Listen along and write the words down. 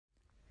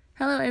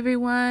Hello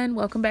everyone,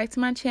 welcome back to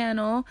my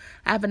channel.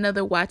 I have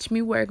another watch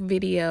me work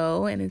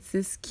video, and it's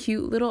this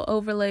cute little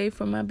overlay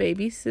for my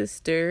baby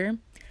sister.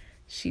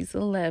 She's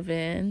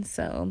 11,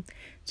 so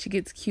she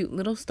gets cute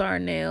little star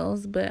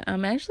nails, but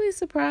I'm actually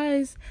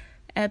surprised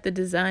at the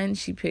design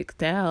she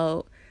picked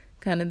out.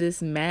 Kind of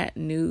this matte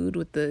nude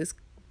with this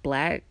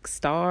black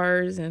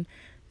stars, and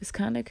it's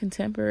kind of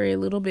contemporary, a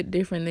little bit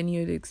different than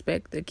you'd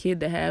expect a kid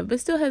to have, but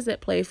still has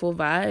that playful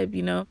vibe,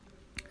 you know.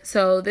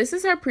 So this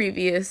is her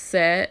previous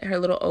set, her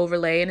little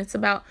overlay, and it's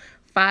about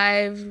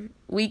 5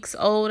 weeks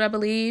old, I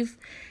believe.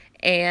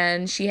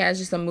 And she has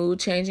just a mood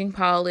changing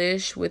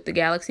polish with the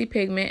Galaxy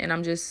pigment, and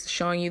I'm just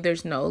showing you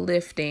there's no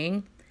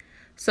lifting.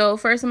 So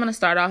first I'm going to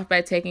start off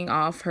by taking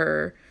off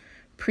her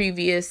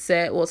previous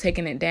set, well,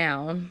 taking it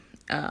down,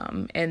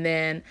 and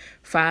then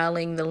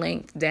filing the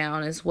length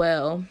down as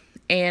well.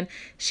 And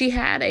she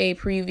had a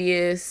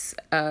previous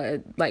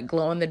like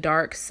glow in the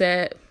dark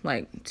set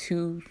like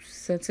 2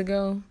 sets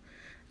ago.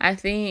 I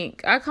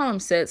think I call them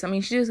sets. I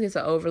mean, she just gets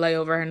an overlay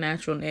over her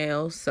natural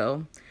nails,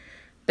 so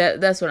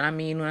that's what I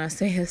mean when I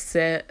say a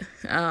set.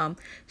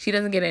 She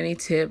doesn't get any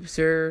tips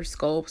or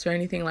sculpts or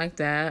anything like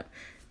that.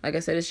 Like I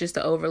said, it's just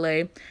an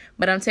overlay.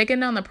 But I'm taking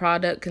down the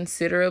product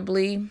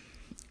considerably,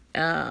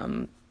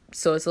 so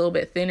it's a little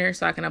bit thinner,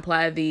 so I can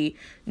apply the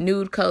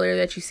nude color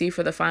that you see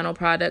for the final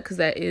product, because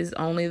that is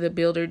only the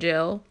builder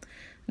gel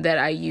that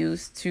I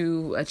use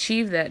to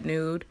achieve that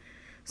nude.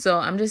 So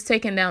I'm just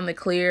taking down the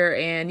clear,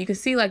 and you can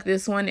see like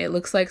this one, it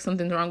looks like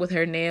something's wrong with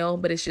her nail,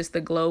 but it's just the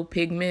glow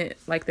pigment,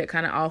 like that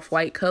kind of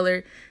off-white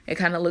color. It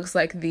kind of looks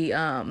like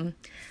the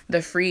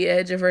free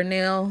edge of her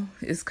nail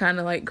is kind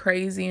of like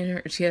crazy,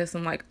 and she has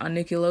some like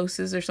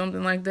oniculosis or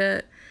something like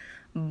that,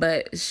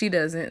 but she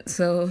doesn't.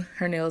 So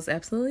her nail is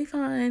absolutely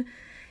fine.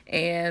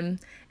 And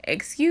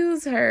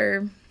excuse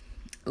her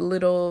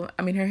little,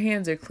 I mean, her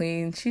hands are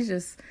clean. She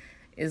just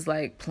is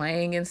like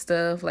playing and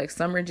stuff. Like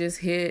summer just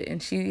hit,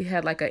 and she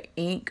had like a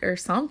ink or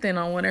something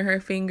on one of her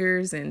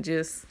fingers, and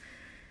just,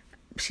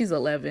 she's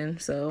 11,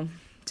 so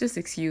just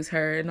excuse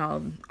her and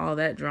all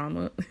that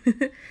drama.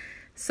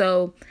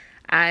 So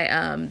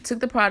I took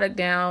the product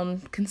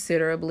down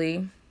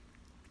considerably,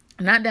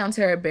 not down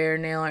to her bare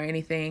nail or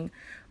anything,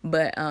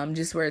 but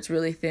just where it's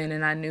really thin,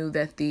 and I knew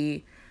that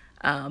the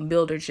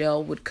builder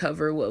gel would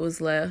cover what was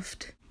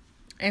left.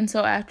 And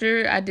so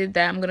after I did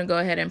that, I'm going to go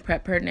ahead and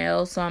prep her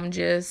nails. So I'm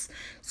just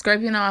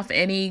scraping off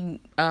any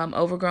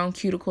overgrown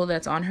cuticle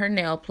that's on her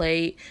nail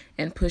plate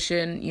and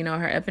pushing, you know,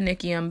 her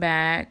eponychium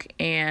back.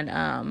 And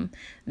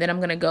then I'm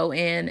going to go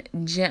in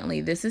gently.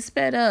 This is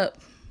sped up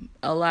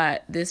a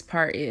lot, this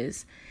part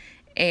is.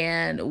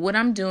 And what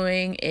I'm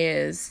doing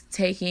is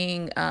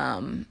taking,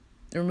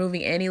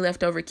 removing any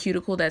leftover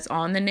cuticle that's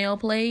on the nail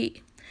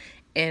plate.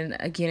 And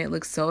again, it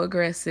looks so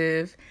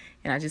aggressive.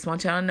 And I just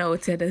want y'all to know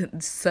it's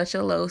at such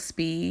a low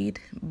speed,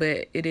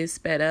 but it is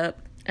sped up.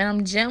 And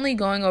I'm gently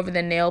going over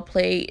the nail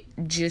plate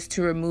just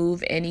to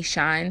remove any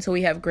shine, so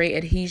we have great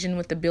adhesion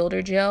with the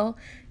builder gel.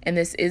 And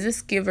this is a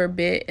skiver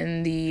bit,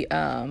 and the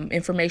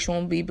information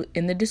will be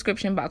in the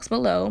description box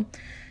below.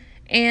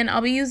 And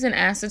I'll be using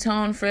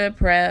acetone for the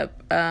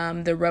prep,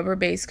 the rubber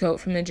base coat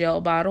from the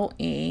gel bottle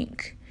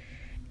ink,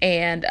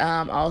 and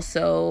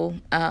also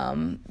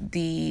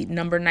the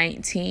number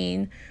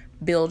 19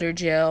 builder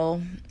gel,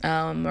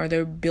 or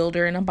the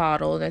builder in a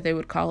bottle that they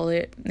would call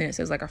it, and it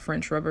says like a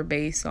French rubber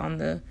base on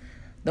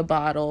the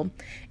bottle.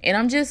 And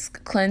I'm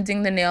just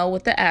cleansing the nail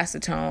with the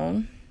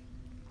acetone,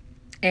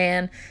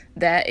 and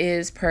that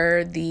is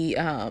per the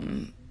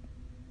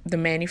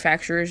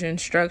manufacturer's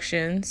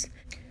instructions.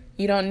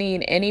 You don't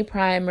need any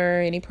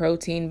primer, any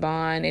protein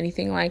bond,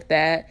 anything like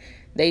that.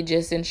 They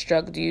just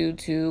instruct you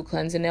to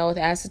cleanse the nail with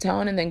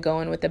acetone and then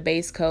go in with the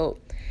base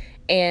coat.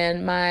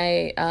 And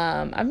my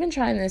I've been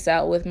trying this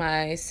out with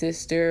my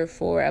sister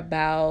for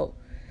about,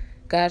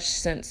 gosh,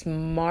 since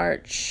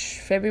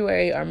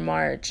February or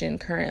March, and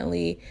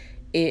currently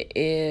it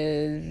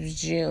is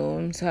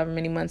June, so however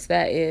many months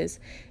that is,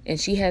 and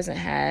she hasn't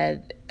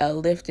had a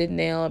lifted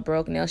nail, a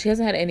broken nail. She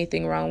hasn't had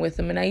anything wrong with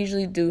them. And I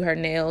usually do her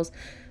nails,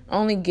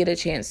 only get a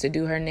chance to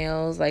do her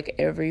nails like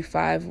every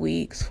 5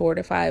 weeks, 4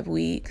 to 5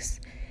 weeks,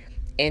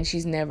 and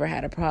she's never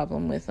had a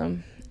problem with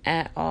them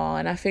at all.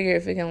 And I figure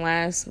if it can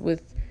last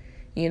with,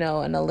 you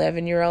know, an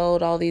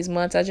 11-year-old all these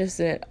months, I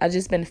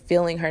just been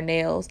feeling her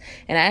nails,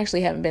 and I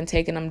actually haven't been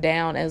taking them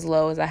down as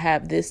low as I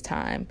have this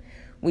time.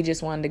 We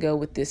just wanted to go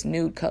with this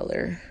nude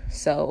color,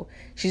 so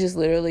she's just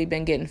literally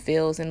been getting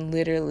fills and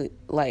literally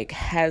like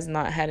has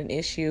not had an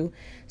issue.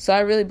 So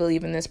I really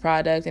believe in this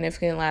product, and if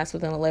it can last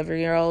with an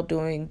 11-year-old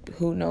doing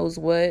who knows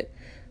what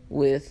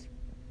with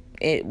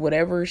it,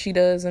 whatever she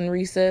does in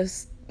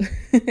recess,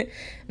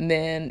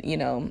 then, you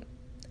know,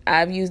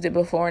 I've used it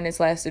before and it's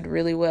lasted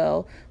really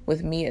well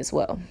with me as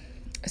well.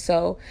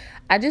 So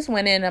I just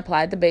went in and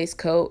applied the base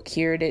coat,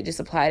 cured it, just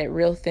applied it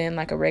real thin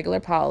like a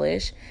regular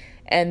polish.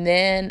 And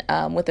then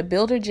with the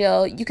builder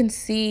gel, you can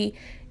see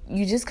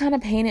you just kind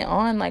of paint it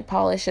on like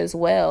polish as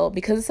well.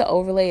 Because it's an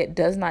overlay, it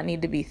does not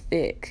need to be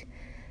thick.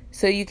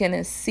 So you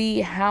can see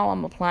how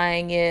I'm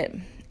applying it.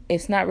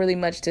 it's not really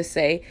much to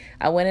say.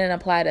 I went and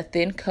applied a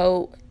thin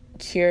coat,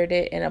 cured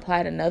it, and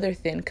applied another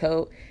thin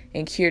coat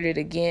and cured it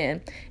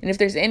again. And if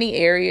there's any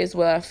areas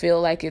where I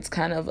feel like it's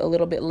kind of a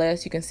little bit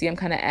less, you can see I'm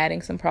kind of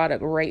adding some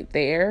product right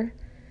there.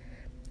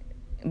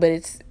 But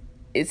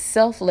it's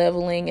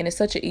self-leveling, and it's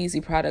such an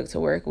easy product to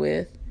work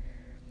with.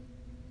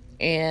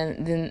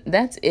 And then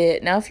that's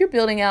it. Now, if you're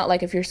building out,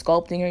 like if you're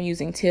sculpting or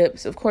using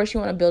tips, of course you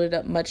want to build it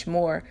up much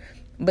more.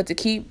 But to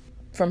keep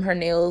from her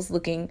nails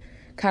looking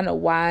kind of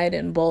wide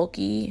and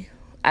bulky,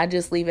 I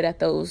just leave it at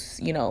those,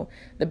 you know,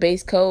 the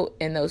base coat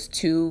and those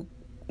two,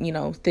 you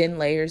know, thin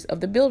layers of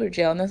the builder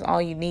gel. And that's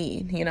all you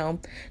need, you know,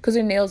 because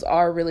her nails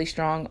are really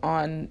strong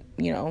on,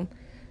 you know,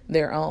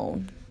 their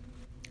own.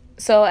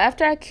 So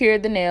after I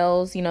cured the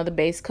nails, you know, the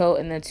base coat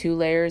and the 2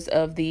 layers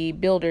of the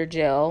builder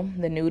gel,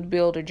 the nude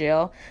builder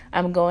gel,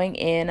 I'm going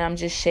in, I'm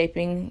just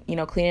shaping, you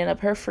know, cleaning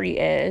up her free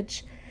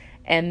edge.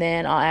 And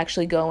then I'll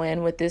actually go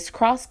in with this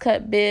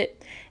cross-cut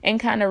bit and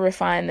kind of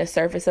refine the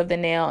surface of the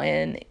nail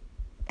and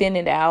thin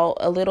it out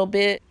a little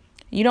bit.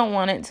 You don't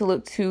want it to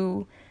look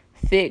too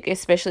thick,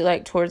 especially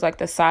like towards like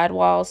the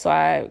sidewall. So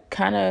I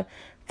kind of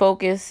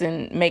focus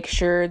and make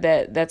sure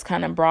that that's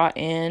kind of brought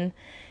in.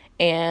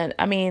 And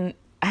I mean,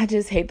 I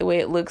just hate the way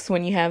it looks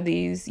when you have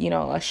these, you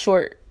know, a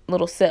short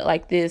little set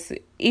like this,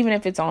 even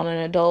if it's on an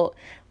adult,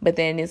 but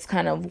then it's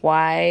kind of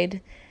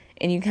wide,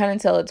 and you kind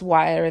of tell it's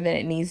wider than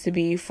it needs to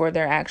be for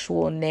their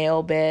actual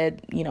nail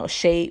bed, you know,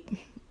 shape,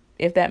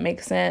 if that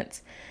makes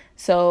sense.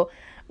 So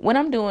when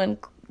I'm doing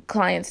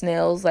clients'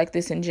 nails like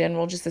this in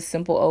general, just a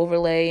simple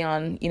overlay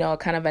on, you know,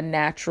 kind of a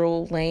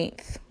natural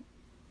length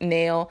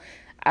nail,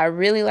 I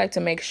really like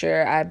to make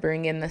sure I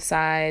bring in the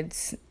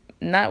sides,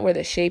 not where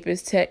the shape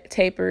is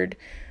tapered,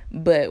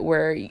 but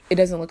where it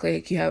doesn't look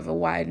like you have a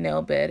wide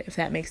nail bed, if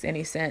that makes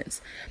any sense,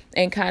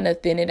 and kind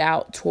of thin it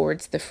out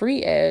towards the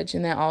free edge.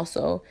 And that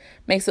also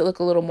makes it look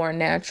a little more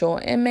natural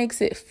and makes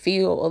it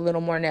feel a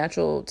little more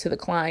natural to the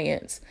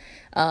clients.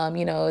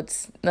 You know,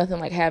 it's nothing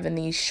like having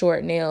these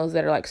short nails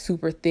that are like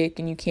super thick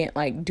and you can't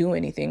like do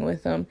anything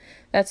with them.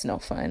 That's no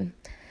fun.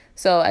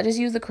 So I just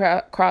use the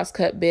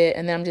cross-cut bit,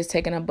 and then I'm just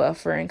taking a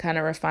buffer and kind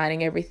of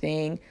refining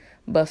everything,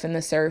 buffing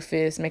the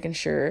surface, making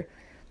sure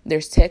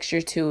there's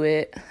texture to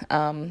it,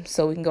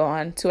 so we can go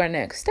on to our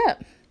next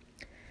step.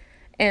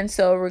 And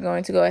so we're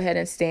going to go ahead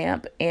and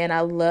stamp, and I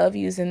love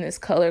using this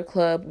Color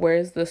Club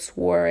Where's the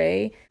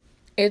Soiree.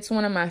 It's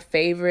one of my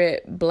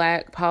favorite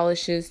black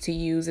polishes to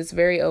use. It's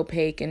very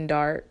opaque and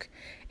dark,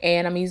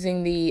 and I'm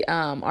using the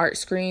art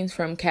screens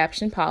from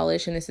Caption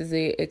Polish, and this is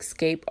the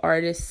Escape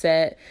Artist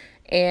set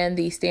and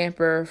the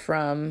stamper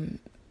from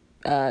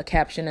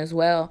Caption as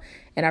well.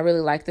 And I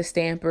really like the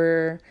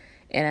stamper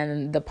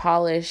and the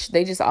polish.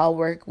 They just all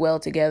work well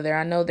together.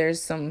 I know there's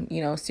some,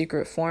 you know,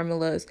 secret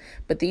formulas,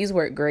 but these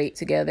work great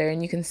together,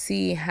 and you can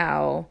see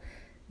how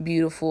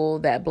beautiful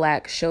that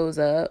black shows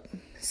up.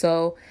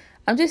 So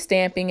I'm just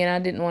stamping, and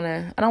I don't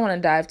want to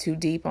dive too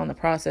deep on the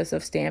process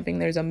of stamping.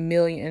 There's a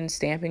million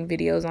stamping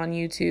videos on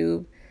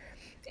YouTube,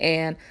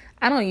 and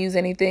I don't use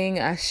anything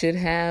I should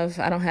have.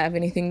 I don't have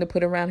anything to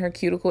put around her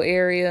cuticle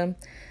area,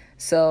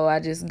 so I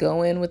just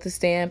go in with the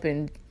stamp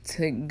and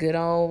to good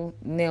old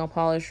nail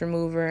polish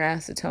remover,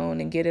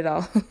 acetone, and get it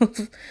off.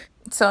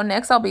 So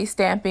next I'll be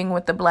stamping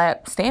with the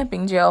black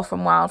stamping gel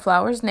from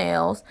Wildflowers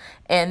Nails,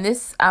 and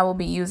this I will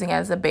be using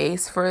as a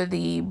base for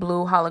the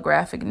blue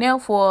holographic nail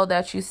foil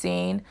that you've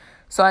seen.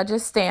 So I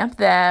just stamp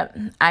that.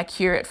 I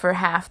cure it for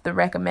half the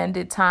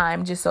recommended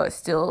time just so it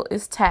still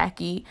is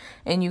tacky,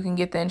 and you can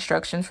get the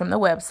instructions from the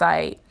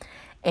website.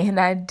 And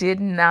I did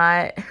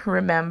not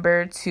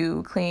remember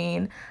to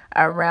clean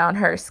around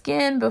her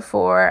skin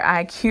before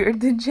I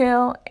cured the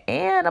gel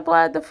and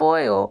applied the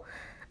foil.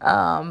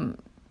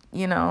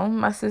 You know,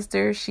 my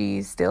sister,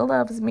 she still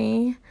loves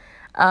me.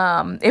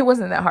 It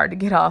wasn't that hard to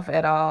get off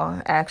at all,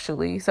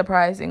 actually,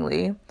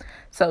 surprisingly.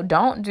 So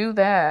don't do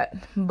that.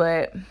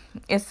 But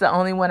it's the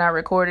only one I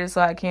recorded, so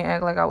I can't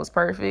act like I was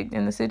perfect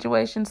in the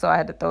situation. So I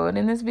had to throw it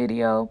in this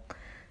video.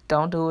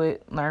 Don't do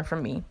it. Learn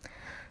from me.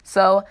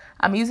 So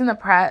I'm using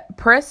the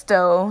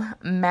Presto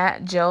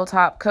matte gel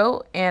top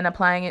coat and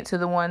applying it to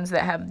the ones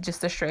that have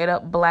just a straight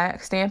up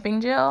black stamping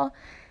gel.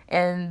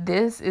 And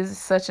this is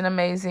such an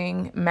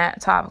amazing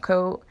matte top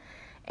coat.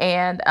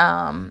 And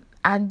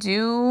I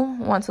do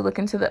want to look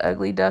into the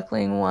Ugly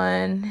Duckling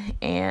one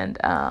and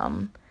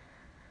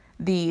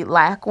the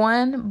Lac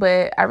one,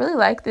 but I really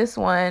like this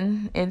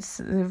one.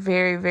 It's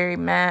very, very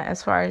matte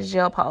as far as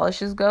gel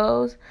polishes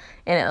goes,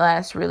 and it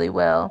lasts really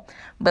well.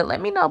 But let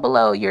me know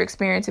below your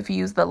experience if you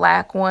use the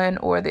Lac one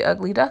or the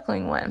Ugly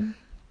Duckling one.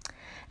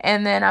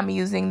 And then I'm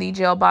using the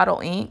Gel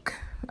Bottle Ink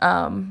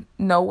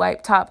no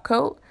wipe top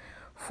coat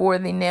for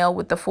the nail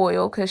with the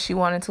foil, because she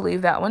wanted to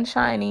leave that one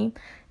shiny.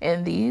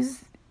 And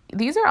these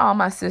are all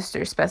my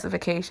sister's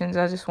specifications.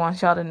 I just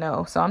want y'all to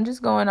know. So I'm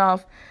just going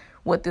off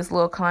what this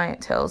little client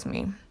tells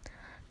me.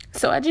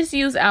 So I just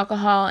use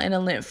alcohol and a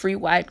lint-free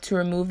wipe to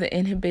remove the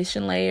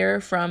inhibition layer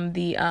from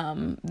the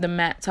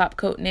matte top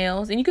coat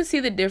nails. And you can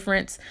see the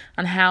difference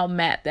on how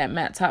matte that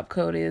matte top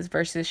coat is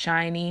versus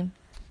shiny.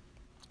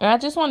 And I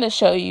just wanted to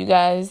show you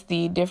guys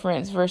the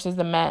difference versus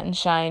the matte and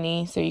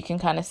shiny, so you can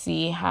kind of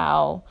see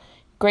how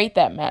great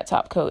that matte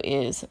top coat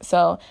is.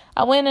 So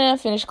I went in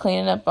and finished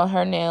cleaning up on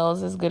her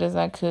nails as good as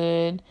I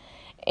could.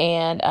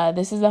 And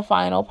this is the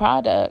final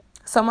product.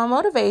 So my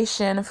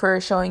motivation for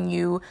showing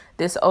you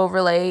this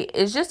overlay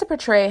is just to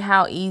portray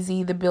how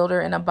easy the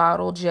builder in a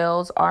bottle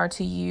gels are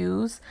to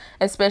use,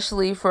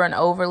 especially for an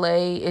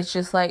overlay. It's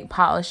just like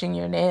polishing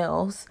your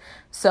nails.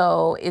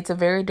 So it's a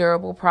very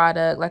durable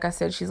product. Like I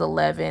said, she's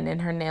 11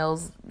 and her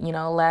nails, you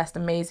know, last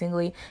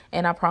amazingly.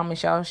 And I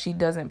promise y'all, she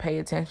doesn't pay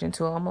attention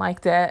to them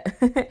like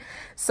that.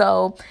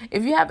 So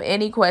if you have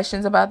any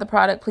questions about the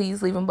product,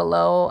 please leave them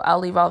below. I'll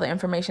leave all the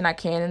information I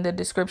can in the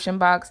description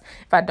box.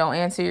 If I don't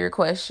answer your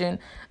question,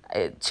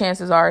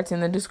 chances are it's in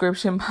the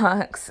description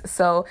box.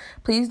 So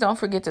please don't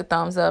forget to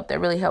thumbs up. That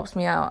really helps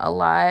me out a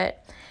lot.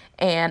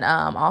 And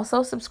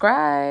also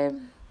subscribe.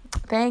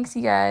 Thanks,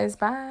 you guys.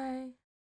 Bye.